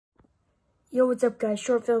Yo, what's up guys,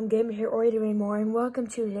 Short Film Gamer here, or doing more, and welcome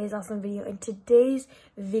to today's awesome video. In today's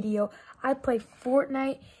video, I play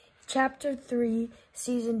Fortnite Chapter 3,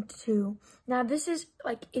 Season 2. Now, this is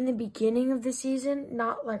like in the beginning of the season,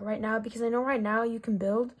 not like right now, because I know right now you can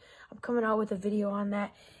build. I'm coming out with a video on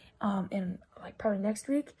that in like probably next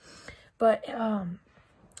week. But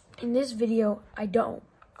in this video, I don't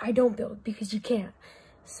build because you can't.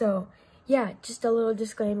 So yeah, just a little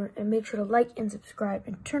disclaimer, and make sure to like and subscribe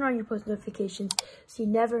and turn on your post notifications so you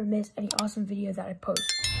never miss any awesome video that I post.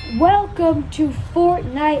 Welcome to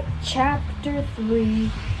Fortnite Chapter 3,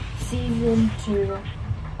 Season 2.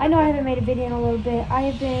 I know I haven't made a video in a little bit. I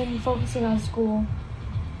have been focusing on school.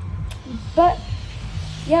 But,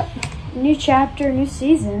 yep, new chapter, new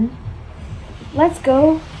season. Let's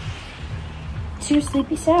go to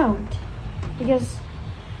Sleepy Sound, because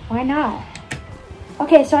why not?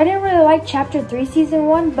 Okay, so I didn't really like Chapter 3 Season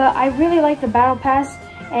 1, but I really like the Battle Pass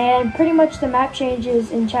and pretty much the map changes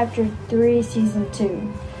in Chapter 3 Season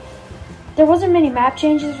 2. There wasn't many map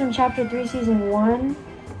changes from Chapter 3 Season 1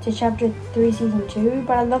 to Chapter 3 Season 2,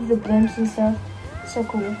 but I love the blimps and stuff. So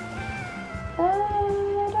cool.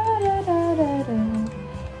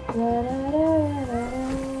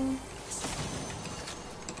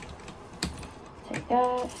 Take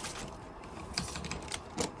that.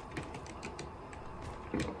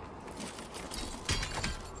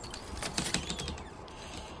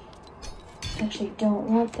 Actually don't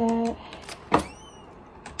want that.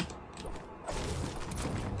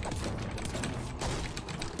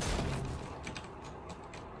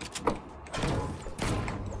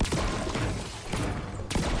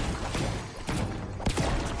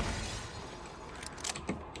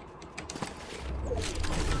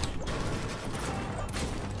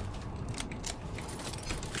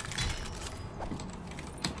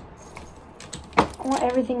 I want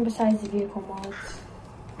everything besides the vehicle mods.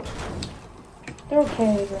 They're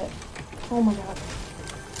okay, but oh my god.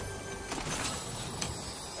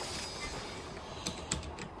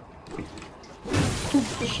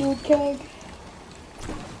 The shield keg.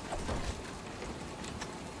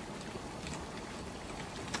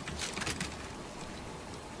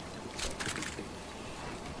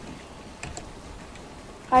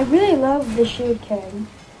 I really love the shield keg.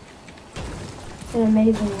 It's an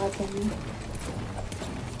amazing weapon.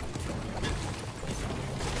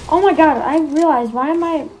 Oh my god, I realized, why am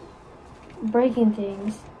I breaking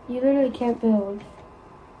things? You literally can't build.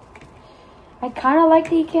 I kind of like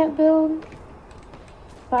that you can't build,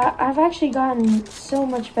 but I've actually gotten so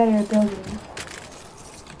much better at building.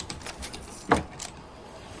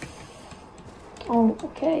 Oh,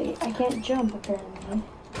 okay, I can't jump apparently.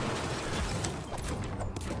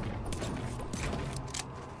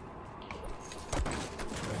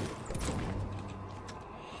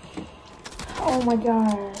 Oh my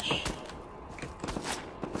gosh.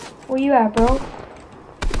 Where you at, bro?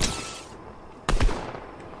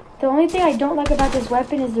 The only thing I don't like about this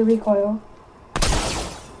weapon is the recoil.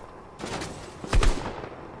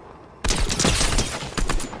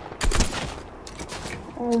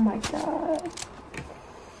 Oh my god.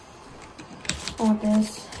 I want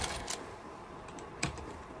this.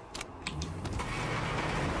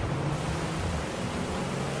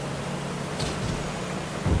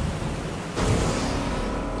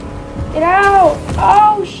 Get out!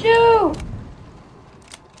 Oh, shoot!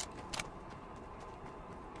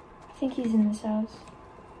 I think he's in this house.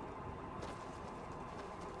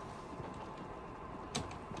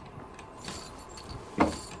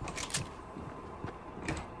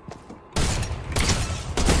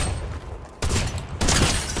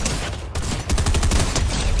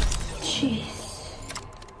 Jeez.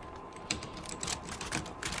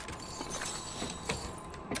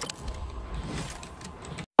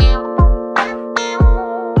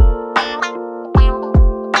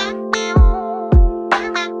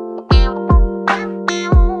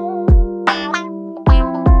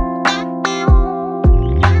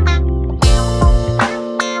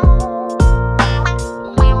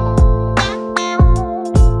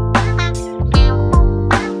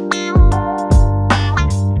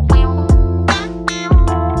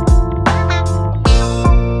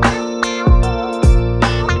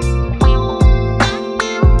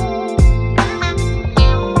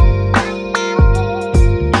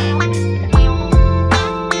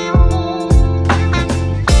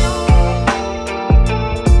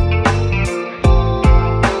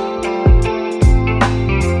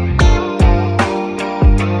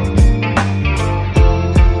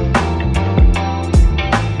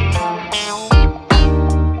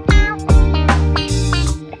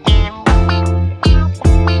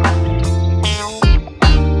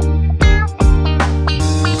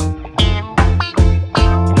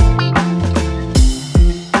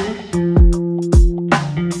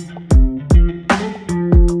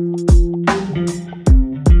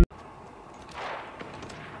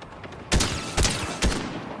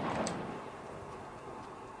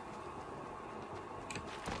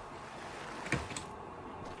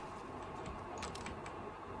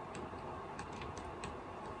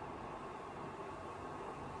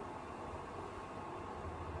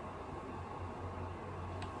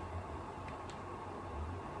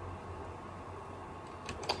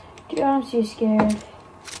 Dude, I'm too scared.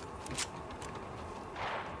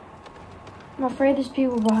 I'm afraid there's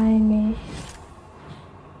people behind me.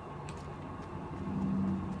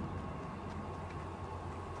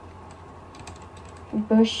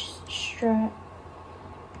 Bush strat.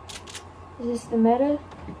 Is this the meta?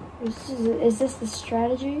 Is this the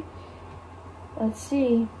strategy? Let's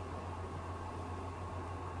see.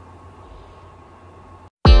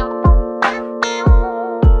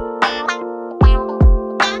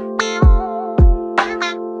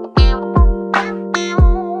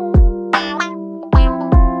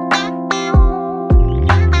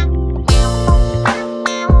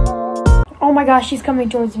 Oh my gosh, he's coming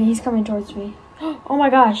towards me. He's coming towards me. Oh my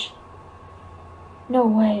gosh. No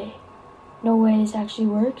way. No way this actually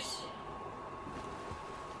works.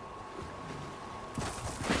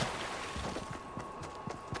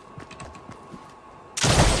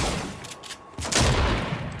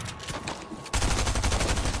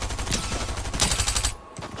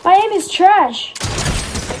 My aim is trash.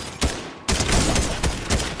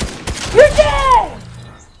 You're dead!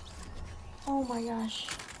 Oh my gosh.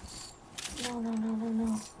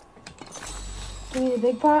 No. Give me the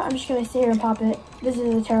big pot. I'm just gonna stay here and pop it. This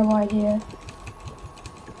is a terrible idea.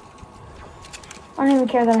 I don't even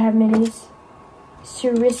care that I have minis. It's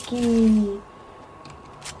too risky.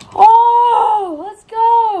 Oh, let's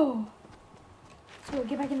go! Let's go.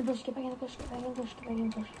 Get back in the bush. Get back in the bush. Get back in the bush. Get back in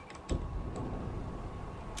the bush.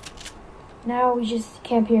 Now we just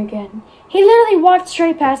camp here again. He literally walked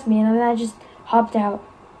straight past me, and then I just hopped out.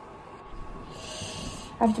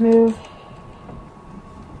 I have to move.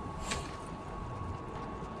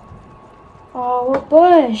 Oh, what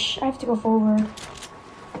bush? I have to go forward.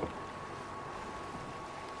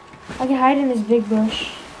 I can hide in this big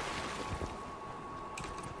bush.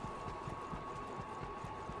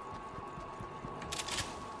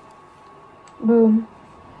 Boom.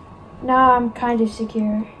 Now I'm kind of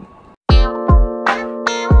secure.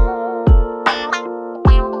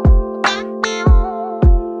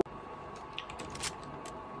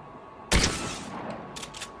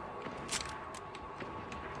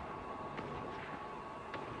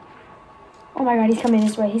 Oh my god, he's coming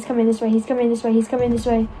this way. He's coming this way. He's coming this way. He's coming this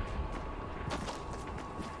way.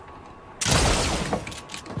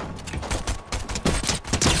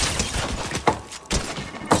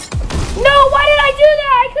 No, why did I do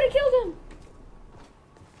that? I could have killed him.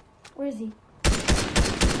 Where is he?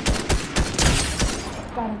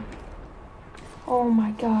 Got him. Oh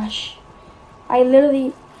my gosh.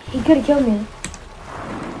 He could have killed me.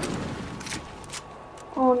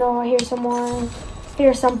 Oh no, I hear someone. I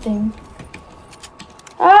hear something.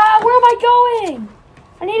 Ah, where am I going?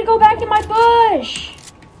 I need to go back in my bush.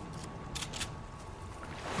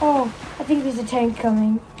 Oh, I think there's a tank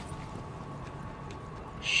coming.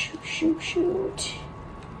 Shoot.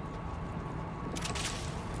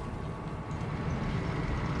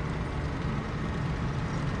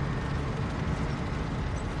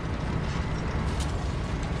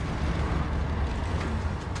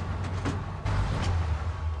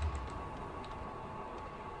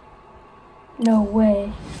 No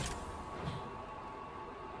way.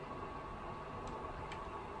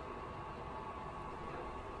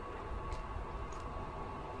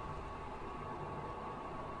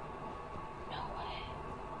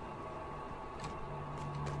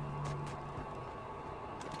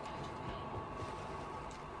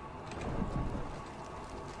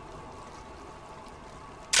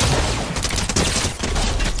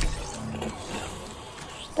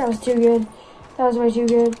 That was too good. That was way too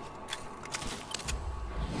good.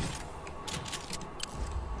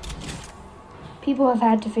 People have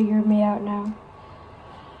had to figure me out now.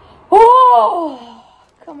 Oh,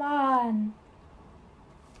 come on.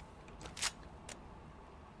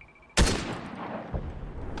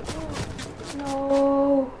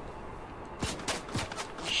 No.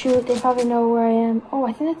 Shoot, they probably know where I am. Oh,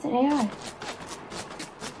 I think that's an AI.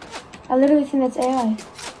 I literally think that's AI.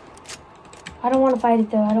 I don't want to fight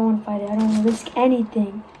it though. I don't want to fight it. I don't want to risk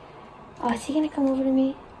anything. Oh, is he gonna come over to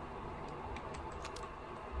me?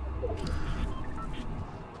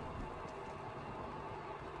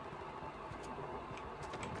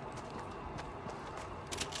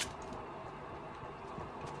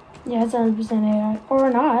 Yeah, it's 100% AI.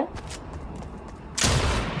 Or not.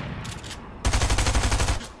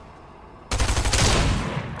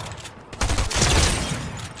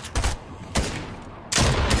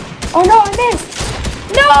 Oh no, I missed!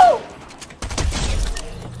 No!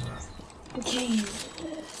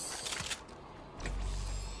 Jesus.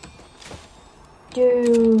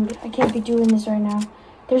 Dude, I can't be doing this right now.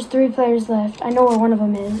 There's 3 players left. I know where one of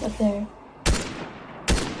them is, up there.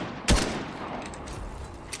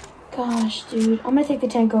 Gosh, dude. I'm gonna take the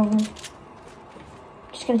tank over.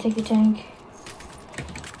 Just gonna take the tank.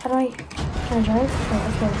 How do I... Can I drive? Okay,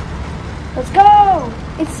 let's go. Let's go!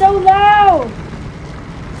 It's so loud!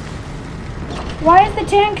 Why is the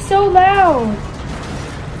tank so loud?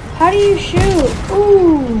 How do you shoot?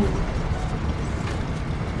 Ooh!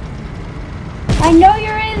 I know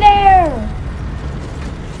you're in there!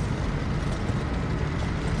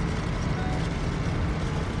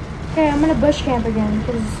 Okay, I'm gonna bush camp again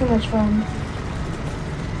because it's so much fun.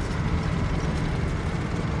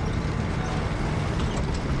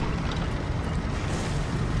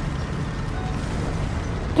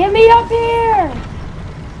 Get me up here!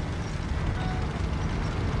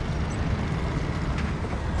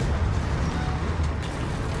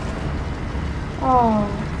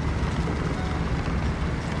 Oh.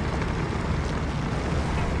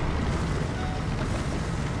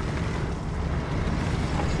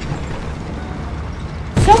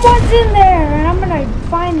 Someone's in there and I'm gonna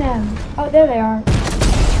find them. Oh, there they are.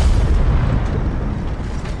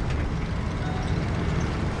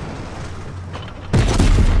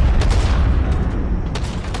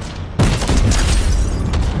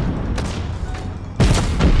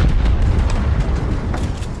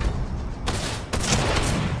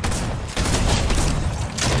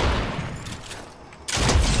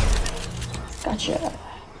 Gotcha.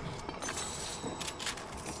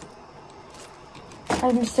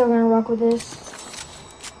 I'm still gonna rock with this.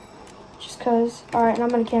 Just cause. Alright, and I'm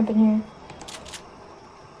gonna camp in here.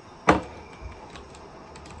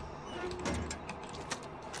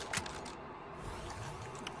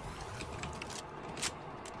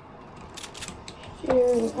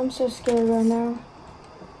 Dude, I'm so scared right now.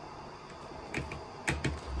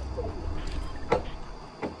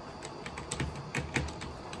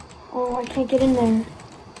 Oh, I can't get in there.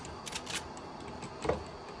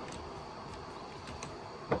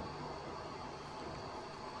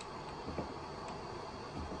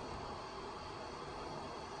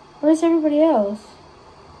 Where's everybody else?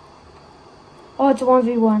 Oh, it's a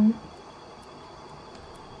 1v1.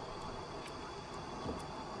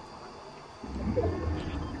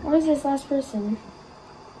 Where's this last person?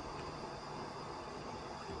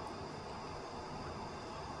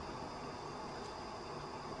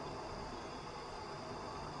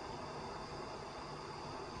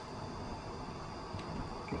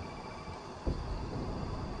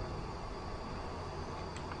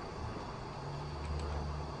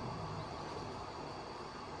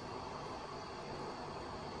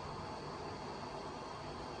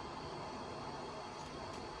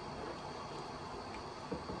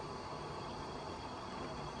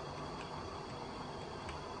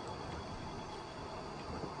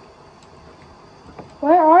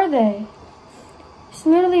 Where are they? It's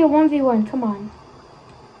literally a 1v1. Come on.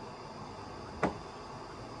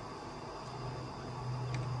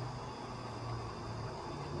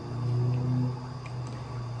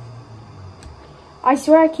 I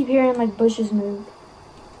swear I keep hearing like bushes move.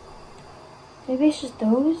 Maybe it's just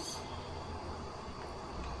those?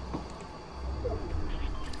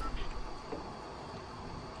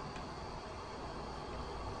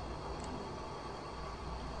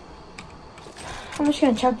 I'm just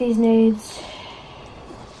gonna chuck these nades.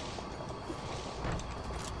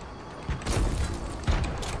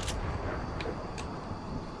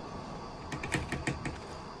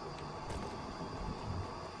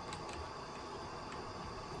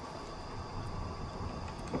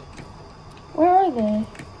 Where are they?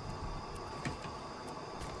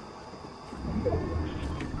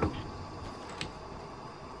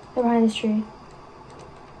 They're behind this tree.